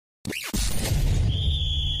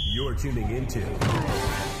You're tuning into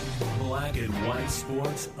Black and White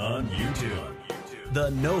Sports on YouTube.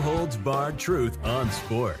 The no-holds-barred truth on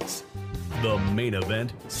sports. The main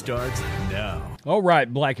event starts now. All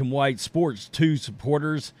right, Black and White Sports 2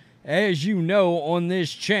 supporters. As you know, on this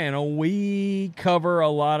channel, we cover a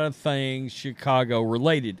lot of things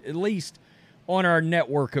Chicago-related, at least on our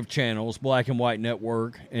network of channels, Black and White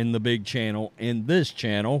Network and the big channel and this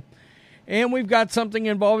channel. And we've got something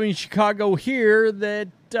involving Chicago here that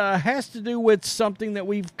has to do with something that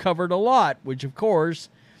we've covered a lot, which, of course,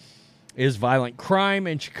 is violent crime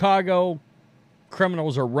in Chicago.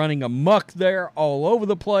 Criminals are running amok there all over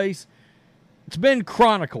the place. It's been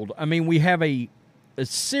chronicled. I mean, we have a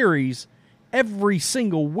series every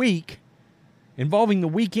single week involving the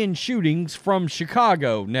weekend shootings from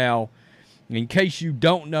Chicago. Now, in case you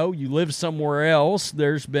don't know, you live somewhere else,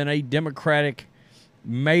 there's been a Democratic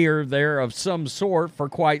mayor there of some sort for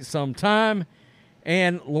quite some time,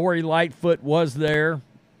 and Lori Lightfoot was there.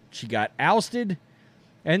 She got ousted,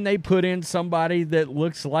 and they put in somebody that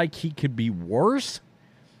looks like he could be worse.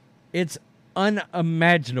 It's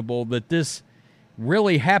unimaginable that this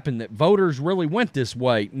really happened, that voters really went this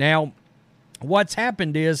way. Now, what's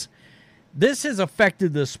happened is this has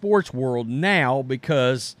affected the sports world now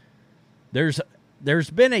because there's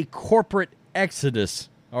been a corporate exodus,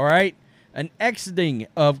 all right? An exiting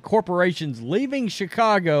of corporations leaving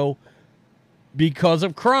Chicago because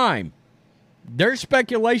of crime. There's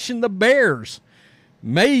speculation the Bears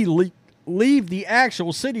may leave the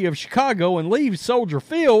actual city of Chicago and leave Soldier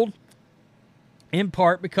Field in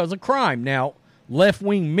part because of crime. Now,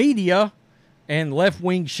 left-wing media and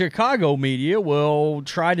left-wing Chicago media will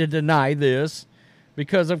try to deny this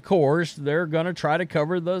because, of course, they're going to try to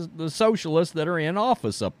cover the socialists that are in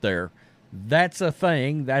office up there. That's a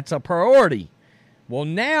thing. That's a priority. Well,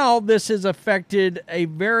 now this has affected a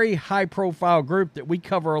very high-profile group that we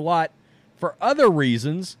cover a lot for other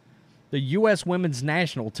reasons. The U.S. Women's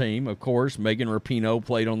National Team, of course, Megan Rapinoe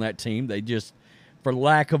played on that team. They just, for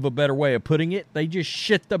lack of a better way of putting it, they just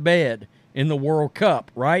shit the bed in the World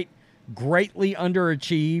Cup, right? Greatly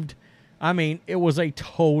underachieved. I mean, it was a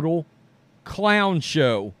total clown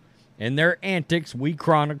show. And their antics we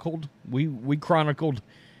chronicled. We chronicled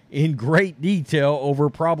in great detail over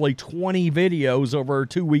probably 20 videos over a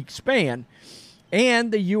 2-week span.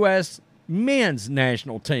 And the U.S. Men's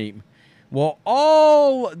National Team. Well,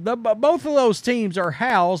 both of those teams are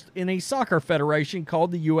housed in a soccer federation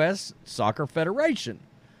called the U.S. Soccer Federation.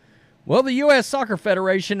 Well, the U.S. Soccer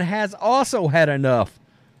Federation has also had enough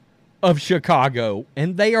of Chicago,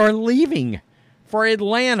 and they are leaving for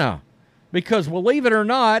Atlanta. Because, believe it or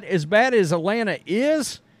not, as bad as Atlanta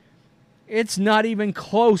is, it's not even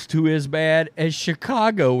close to as bad as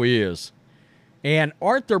Chicago is. And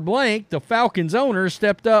Arthur Blank, the Falcons owner,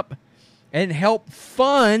 stepped up and helped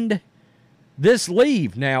fund this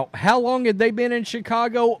leave. Now, how long had they been in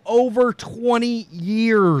Chicago? Over 20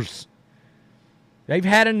 years. They've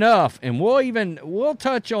had enough. And we'll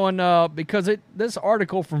touch on, because this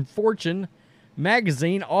article from Fortune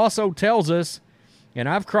magazine also tells us, and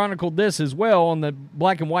I've chronicled this as well on the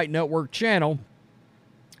Black and White Network channel,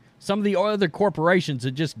 some of the other corporations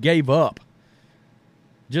that just gave up.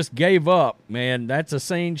 Just gave up, man. That's a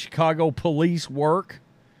scene Chicago police work.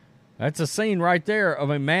 That's a scene right there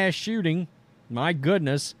of a mass shooting. My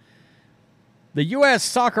goodness. The U.S.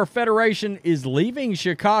 Soccer Federation is leaving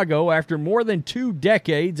Chicago after more than 2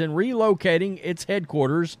 decades and relocating its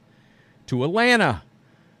headquarters to Atlanta,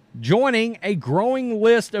 joining a growing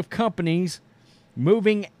list of companies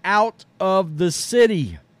moving out of the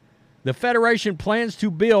city. The Federation plans to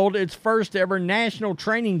build its first ever national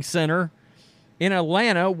training center in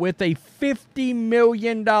Atlanta with a $50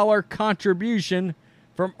 million contribution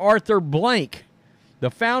from Arthur Blank, the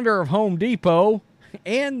founder of Home Depot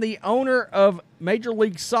and the owner of Major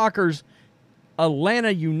League Soccer's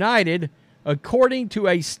Atlanta United, according to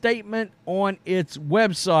a statement on its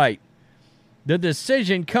website. The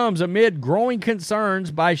decision comes amid growing concerns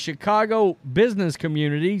by Chicago business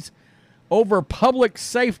communities over public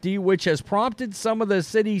safety, which has prompted some of the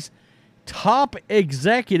city's top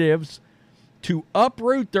executives to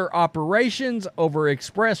uproot their operations over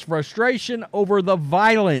expressed frustration over the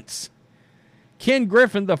violence. Ken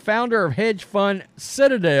Griffin, the founder of hedge fund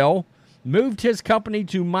Citadel, moved his company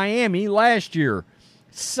to Miami last year,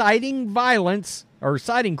 citing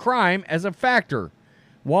crime as a factor,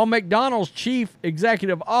 while McDonald's chief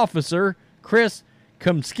executive officer, Chris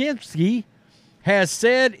Kempczynski, has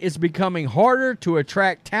said it's becoming harder to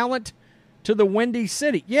attract talent to the Windy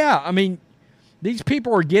City. Yeah, I mean, these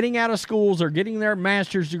people are getting out of schools or getting their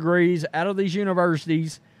master's degrees out of these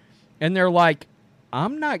universities, and they're like,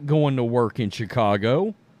 I'm not going to work in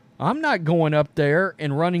Chicago. I'm not going up there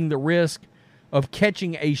and running the risk of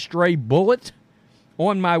catching a stray bullet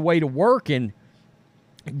on my way to work. And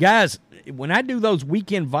guys, when I do those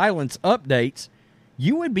weekend violence updates,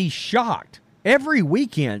 you would be shocked. Every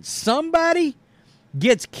weekend, somebody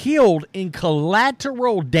gets killed in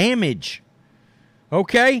collateral damage.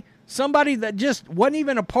 Okay? Somebody that just wasn't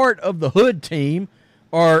even a part of the hood team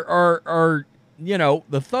or you know,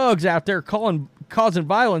 the thugs out there causing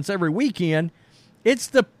violence every weekend.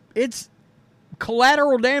 It's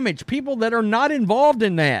collateral damage. People that are not involved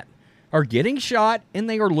in that are getting shot and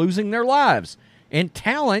they are losing their lives. And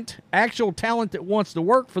talent, actual talent that wants to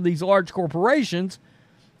work for these large corporations,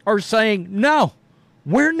 are saying, no,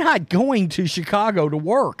 we're not going to Chicago to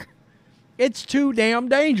work. It's too damn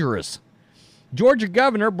dangerous. Georgia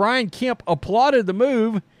Governor Brian Kemp applauded the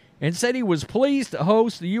move and said he was pleased to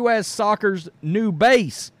host the U.S. Soccer's new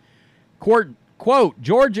base. Quote,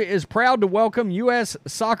 Georgia is proud to welcome U.S.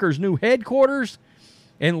 Soccer's new headquarters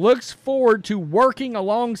and looks forward to working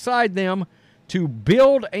alongside them to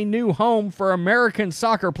build a new home for American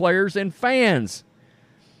soccer players and fans.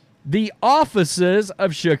 The offices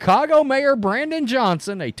of Chicago Mayor Brandon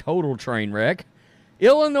Johnson, a total train wreck,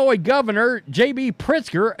 Illinois Governor J.B.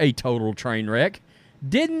 Pritzker, a total train wreck,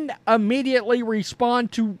 didn't immediately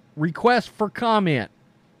respond to requests for comment.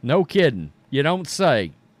 No kidding. You don't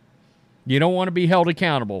say. You don't want to be held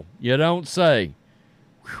accountable. You don't say.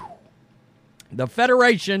 Whew. The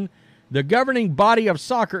Federation, the governing body of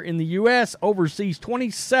soccer in the U.S., oversees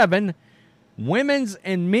 27 women's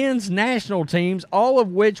and men's national teams, all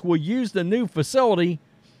of which will use the new facility,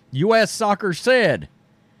 U.S. Soccer said.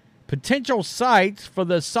 Potential sites for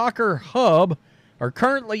the soccer hub are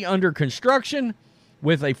currently under construction,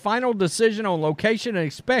 with a final decision on location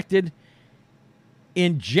expected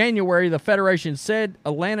in January. The Federation said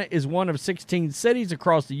Atlanta is one of 16 cities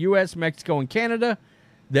across the U.S., Mexico, and Canada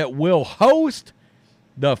that will host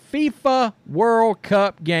the FIFA World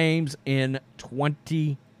Cup games in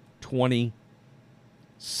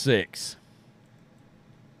 2026.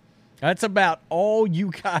 That's about all you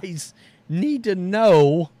guys need to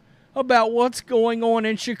know about what's going on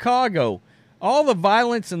in Chicago. All the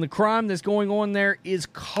violence and the crime that's going on there is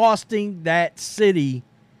costing that city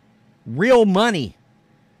real money.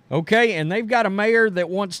 Okay? And they've got a mayor that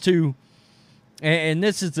wants to, and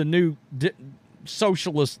this is the new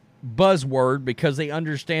socialist buzzword because they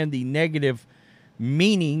understand the negative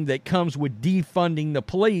meaning that comes with defunding the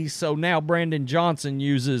police. So now Brandon Johnson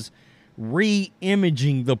uses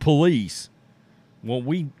re-imaging the police. Well,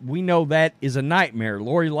 we know that is a nightmare.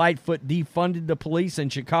 Lori Lightfoot defunded the police in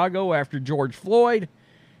Chicago after George Floyd,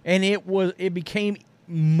 and it became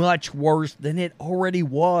much worse than it already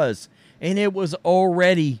was. And it was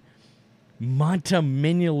already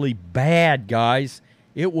monumentally bad, guys.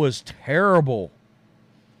 It was terrible.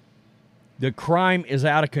 The crime is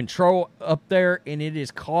out of control up there, and it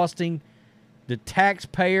is costing the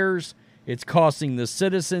taxpayers, it's costing the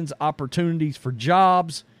citizens opportunities for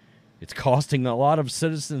jobs. It's costing a lot of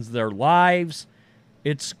citizens their lives.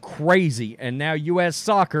 It's crazy. And now U.S.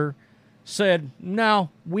 Soccer said, no,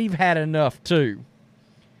 we've had enough too.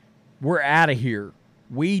 We're out of here.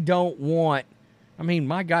 We don't want, I mean,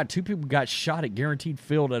 my God, 2 people got shot at Guaranteed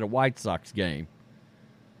Field at a White Sox game.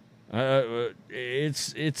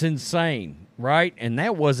 It's insane, right? And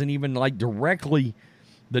that wasn't even like directly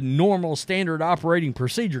the normal standard operating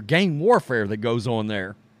procedure, gang warfare that goes on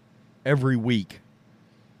there every week.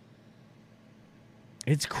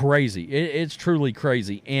 It's crazy. It's truly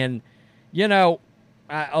crazy. And, you know,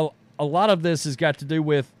 a lot of this has got to do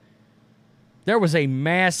with there was a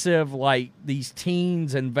massive, like, these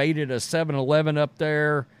teens invaded a 7-Eleven up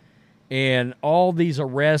there, and all these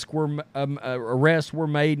arrests were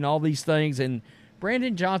made and all these things. And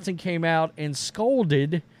Brandon Johnson came out and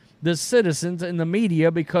scolded the citizens and the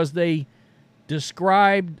media because they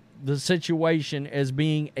described the situation as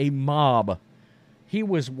being a mob. He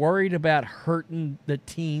was worried about hurting the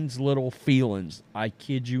teens' little feelings. I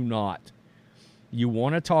kid you not. You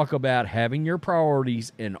want to talk about having your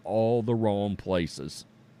priorities in all the wrong places.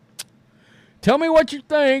 Tell me what you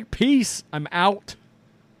think. Peace. I'm out.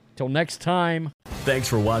 Till next time. Thanks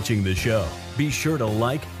for watching the show. Be sure to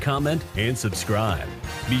like, comment, and subscribe.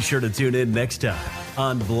 Be sure to tune in next time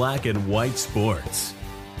on Black and White Sports.